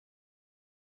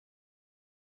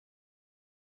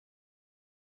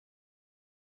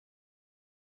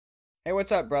Hey,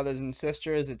 what's up, brothers and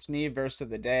sisters? It's me, Verse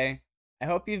of the Day. I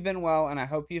hope you've been well and I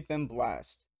hope you've been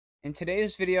blessed. In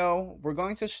today's video, we're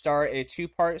going to start a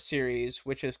two-part series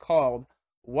which is called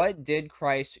What Did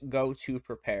Christ Go to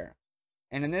Prepare?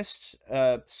 And in this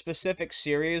specific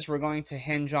series, we're going to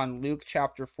hinge on Luke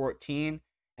chapter 14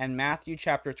 and Matthew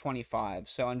chapter 25.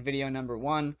 So in video number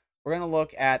 1, we're going to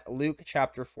look at Luke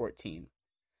chapter 14.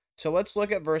 So let's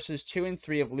look at verses 2 and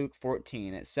 3 of Luke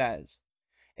 14. It says,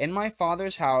 "In my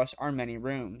Father's house are many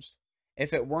rooms.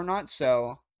 If it were not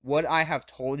so, would I have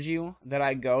told you that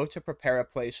I go to prepare a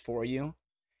place for you?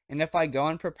 And if I go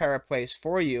and prepare a place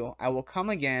for you, I will come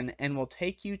again and will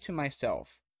take you to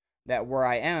myself, that where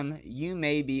I am, you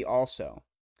may be also."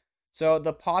 So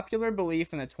the popular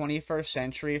belief in the 21st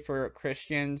century for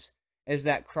Christians is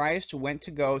that Christ went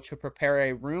to go to prepare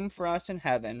a room for us in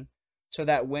heaven so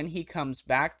that when he comes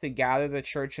back to gather the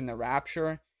church in the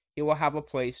rapture, he will have a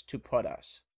place to put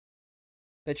us.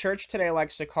 The church today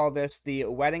likes to call this the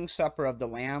wedding supper of the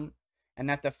Lamb, and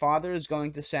that the Father is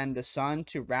going to send the Son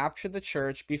to rapture the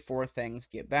church before things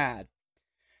get bad.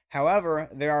 However,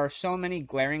 there are so many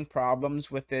glaring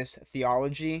problems with this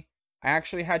theology. I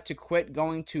actually had to quit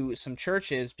going to some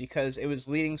churches because it was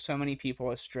leading so many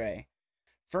people astray.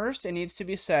 First, it needs to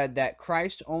be said that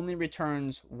Christ only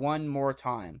returns one more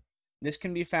time. This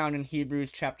can be found in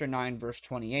Hebrews chapter 9, verse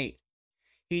 28.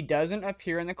 He doesn't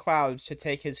appear in the clouds to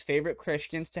take his favorite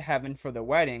Christians to heaven for the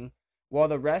wedding, while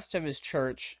the rest of his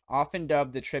church, often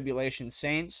dubbed the tribulation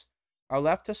saints, are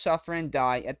left to suffer and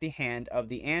die at the hand of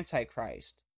the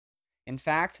Antichrist. In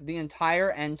fact, the entire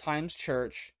end times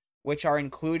church, which are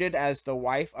included as the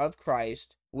wife of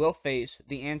Christ, will face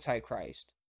the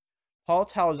Antichrist. Paul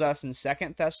tells us in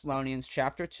 2 Thessalonians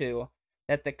chapter 2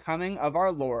 that the coming of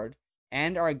our Lord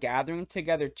and our gathering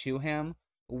together to him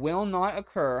will not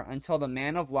occur until the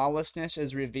man of lawlessness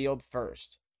is revealed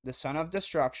first, the son of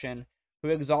destruction, who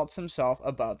exalts himself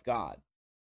above God.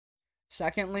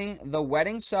 Secondly, the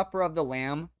wedding supper of the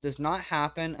Lamb does not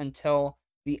happen until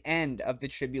the end of the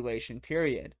tribulation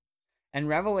period. In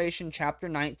Revelation chapter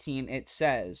 19 it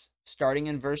says, starting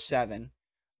in verse 7,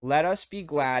 "Let us be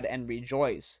glad and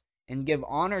rejoice, and give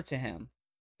honor to him,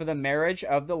 for the marriage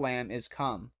of the Lamb is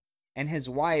come, and his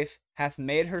wife hath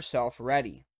made herself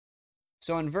ready."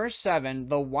 So in verse 7,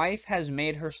 the wife has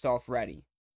made herself ready.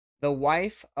 The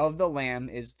wife of the Lamb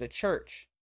is the church.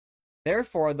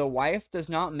 Therefore, the wife does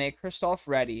not make herself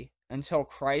ready until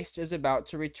Christ is about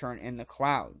to return in the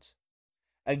clouds.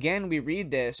 Again, we read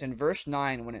this in verse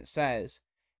 9 when it says,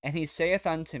 "And he saith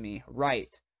unto me,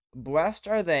 Write, Blessed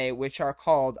are they which are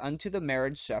called unto the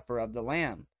marriage supper of the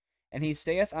Lamb. And he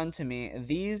saith unto me,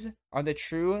 These are the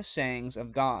true sayings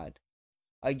of God."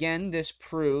 Again, this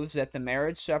proves that the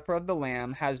marriage supper of the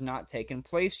Lamb has not taken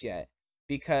place yet,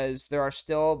 because there are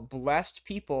still blessed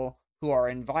people who are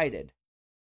invited.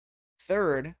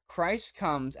 Third, Christ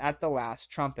comes at the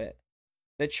last trumpet.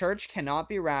 The church cannot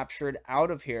be raptured out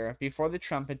of here before the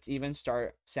trumpets even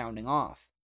start sounding off.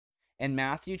 In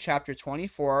Matthew chapter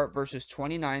 24, verses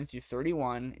 29 through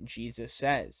 31, Jesus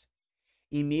says,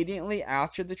 "Immediately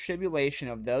after the tribulation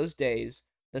of those days,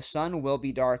 the sun will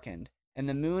be darkened, and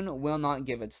the moon will not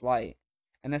give its light,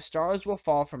 and the stars will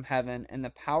fall from heaven, and the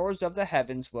powers of the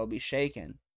heavens will be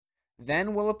shaken.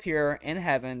 Then will appear in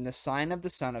heaven the sign of the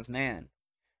Son of Man.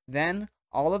 Then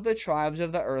all of the tribes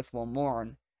of the earth will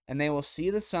mourn, and they will see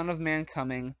the Son of Man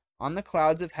coming on the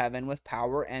clouds of heaven with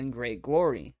power and great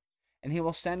glory. And he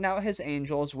will send out his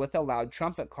angels with a loud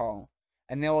trumpet call,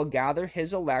 and they will gather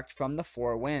his elect from the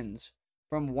four winds,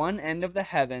 from one end of the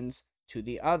heavens to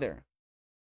the other."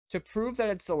 To prove that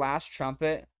it's the last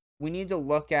trumpet, we need to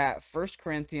look at 1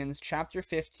 Corinthians chapter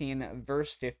 15,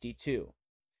 verse 52.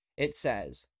 It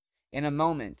says, "In a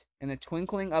moment, in the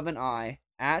twinkling of an eye,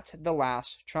 at the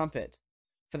last trumpet.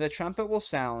 For the trumpet will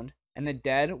sound, and the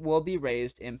dead will be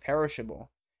raised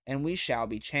imperishable, and we shall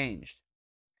be changed."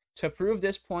 To prove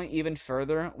this point even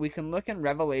further, we can look in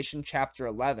Revelation chapter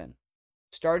 11.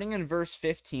 Starting in verse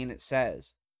 15, it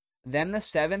says, "Then the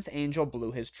seventh angel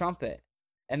blew his trumpet,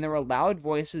 and there were loud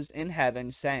voices in heaven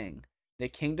saying, The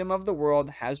kingdom of the world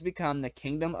has become the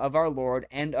kingdom of our Lord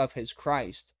and of his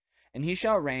Christ, and he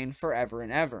shall reign forever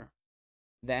and ever."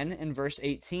 Then in verse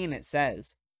 18 it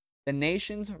says, "The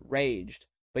nations raged,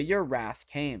 but your wrath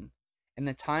came, and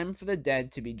the time for the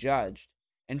dead to be judged,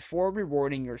 and for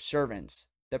rewarding your servants,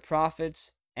 the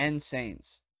prophets and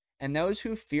saints, and those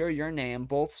who fear your name,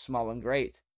 both small and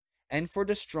great, and for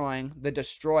destroying the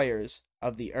destroyers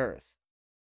of the earth."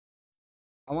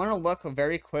 I want to look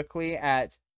very quickly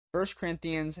at 1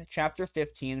 Corinthians chapter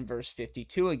 15, verse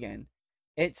 52 again.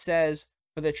 It says,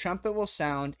 "For the trumpet will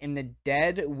sound, and the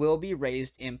dead will be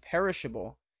raised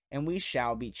imperishable, and we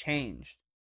shall be changed.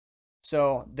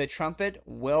 So the trumpet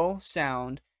will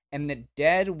sound, and the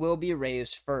dead will be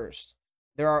raised first.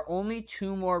 There are only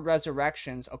two more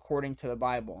resurrections according to the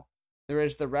Bible. There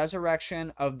is the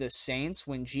resurrection of the saints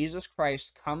when Jesus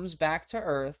Christ comes back to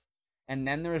earth, and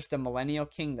then there is the millennial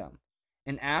kingdom.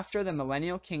 And after the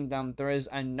millennial kingdom, there is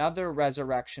another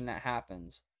resurrection that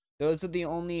happens. Those are the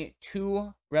only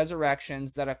two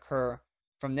resurrections that occur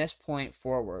from this point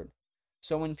forward.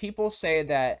 So when people say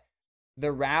that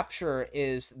the rapture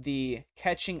is the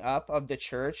catching up of the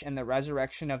church and the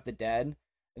resurrection of the dead,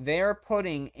 they are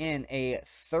putting in a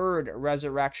third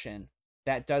resurrection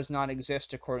that does not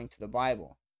exist according to the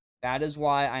Bible. That is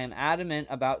why I am adamant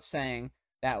about saying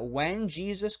that when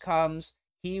Jesus comes,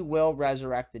 he will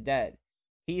resurrect the dead.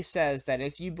 He says that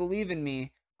if you believe in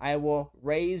me, I will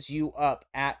raise you up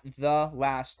at the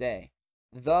last day.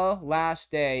 The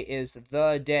last day is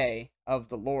the day of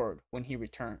the Lord when he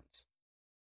returns.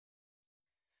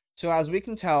 So as we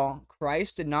can tell,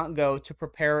 Christ did not go to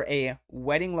prepare a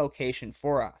wedding location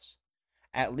for us,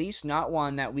 at least not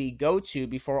one that we go to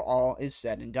before all is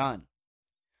said and done.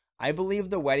 I believe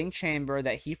the wedding chamber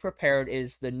that he prepared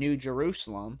is the New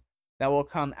Jerusalem that will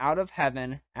come out of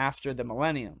heaven after the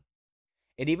millennium.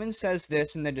 It even says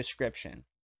this in the description.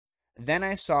 Then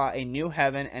I saw a new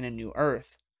heaven and a new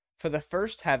earth, for the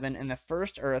first heaven and the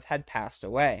first earth had passed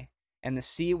away, and the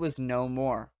sea was no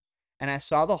more. And I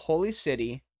saw the holy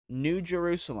city, New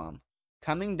Jerusalem,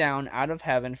 coming down out of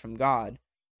heaven from God,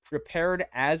 prepared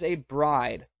as a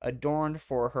bride adorned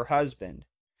for her husband.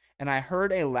 And I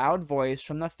heard a loud voice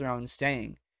from the throne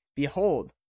saying,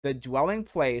 Behold, the dwelling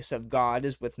place of God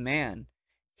is with man.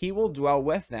 He will dwell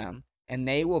with them, and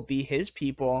they will be his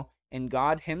people, and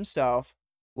God himself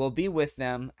will be with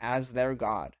them as their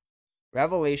God.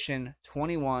 Revelation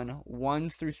 21,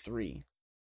 1-3.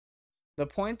 The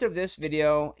point of this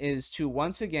video is to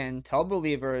once again tell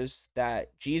believers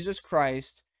that Jesus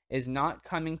Christ is not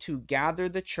coming to gather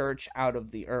the church out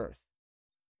of the earth.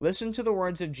 Listen to the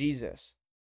words of Jesus.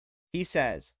 He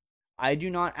says, I do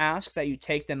not ask that you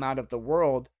take them out of the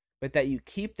world, but that you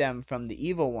keep them from the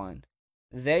evil one.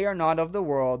 They are not of the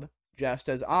world, just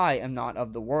as I am not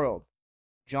of the world.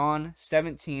 John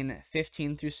 17,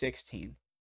 15-16.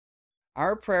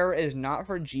 Our prayer is not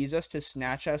for Jesus to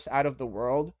snatch us out of the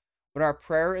world, but our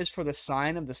prayer is for the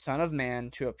sign of the Son of Man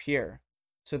to appear,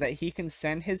 so that he can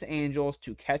send his angels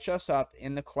to catch us up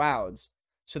in the clouds,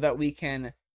 so that we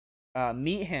can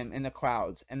meet him in the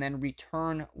clouds and then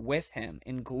return with him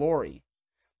in glory.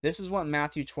 This is what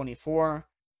Matthew 24,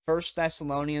 1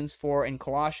 Thessalonians 4, and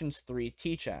Colossians 3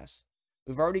 teach us.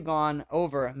 We've already gone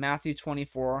over Matthew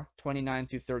 24,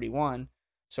 29-31.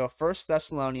 So 1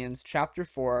 Thessalonians chapter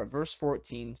 4, verse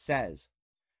 14 says,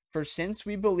 For since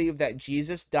we believe that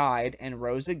Jesus died and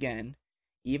rose again,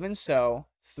 even so,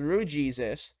 through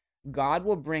Jesus, God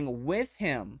will bring with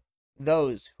him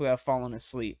those who have fallen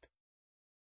asleep.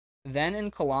 Then in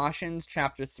Colossians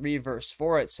chapter 3, verse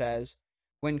 4, it says,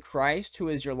 When Christ, who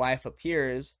is your life,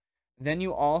 appears, then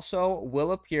you also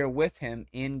will appear with him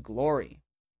in glory.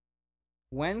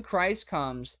 When Christ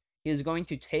comes, he is going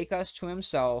to take us to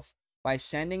himself by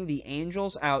sending the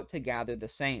angels out to gather the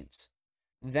saints.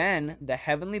 Then the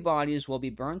heavenly bodies will be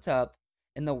burnt up,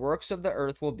 and the works of the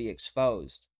earth will be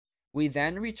exposed. We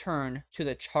then return to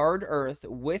the charred earth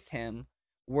with him,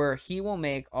 where he will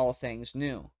make all things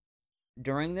new.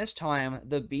 During this time,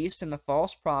 the beast and the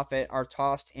false prophet are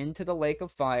tossed into the lake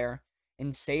of fire,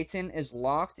 and Satan is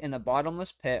locked in a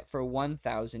bottomless pit for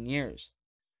 1,000 years.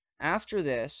 After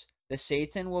this, the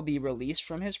Satan will be released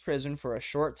from his prison for a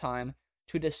short time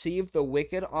to deceive the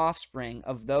wicked offspring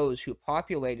of those who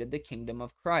populated the kingdom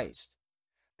of Christ.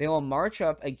 They will march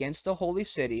up against the holy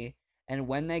city, and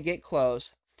when they get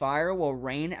close, fire will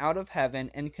rain out of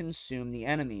heaven and consume the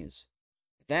enemies.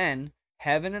 Then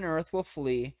heaven and earth will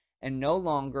flee, and no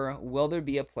longer will there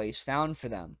be a place found for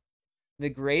them. The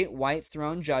great white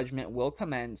throne judgment will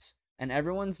commence, and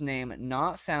everyone's name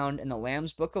not found in the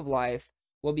Lamb's book of life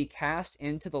will be cast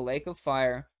into the lake of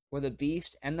fire where the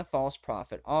beast and the false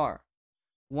prophet are.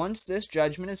 Once this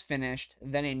judgment is finished,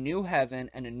 then a new heaven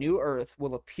and a new earth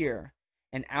will appear,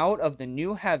 and out of the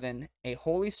new heaven a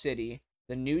holy city,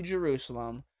 the New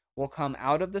Jerusalem, will come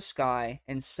out of the sky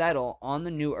and settle on the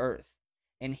new earth.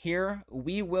 And here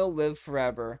we will live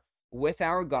forever with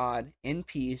our God in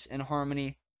peace and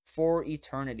harmony for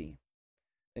eternity.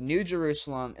 The New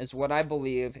Jerusalem is what I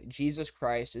believe Jesus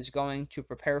Christ is going to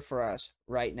prepare for us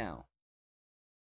right now.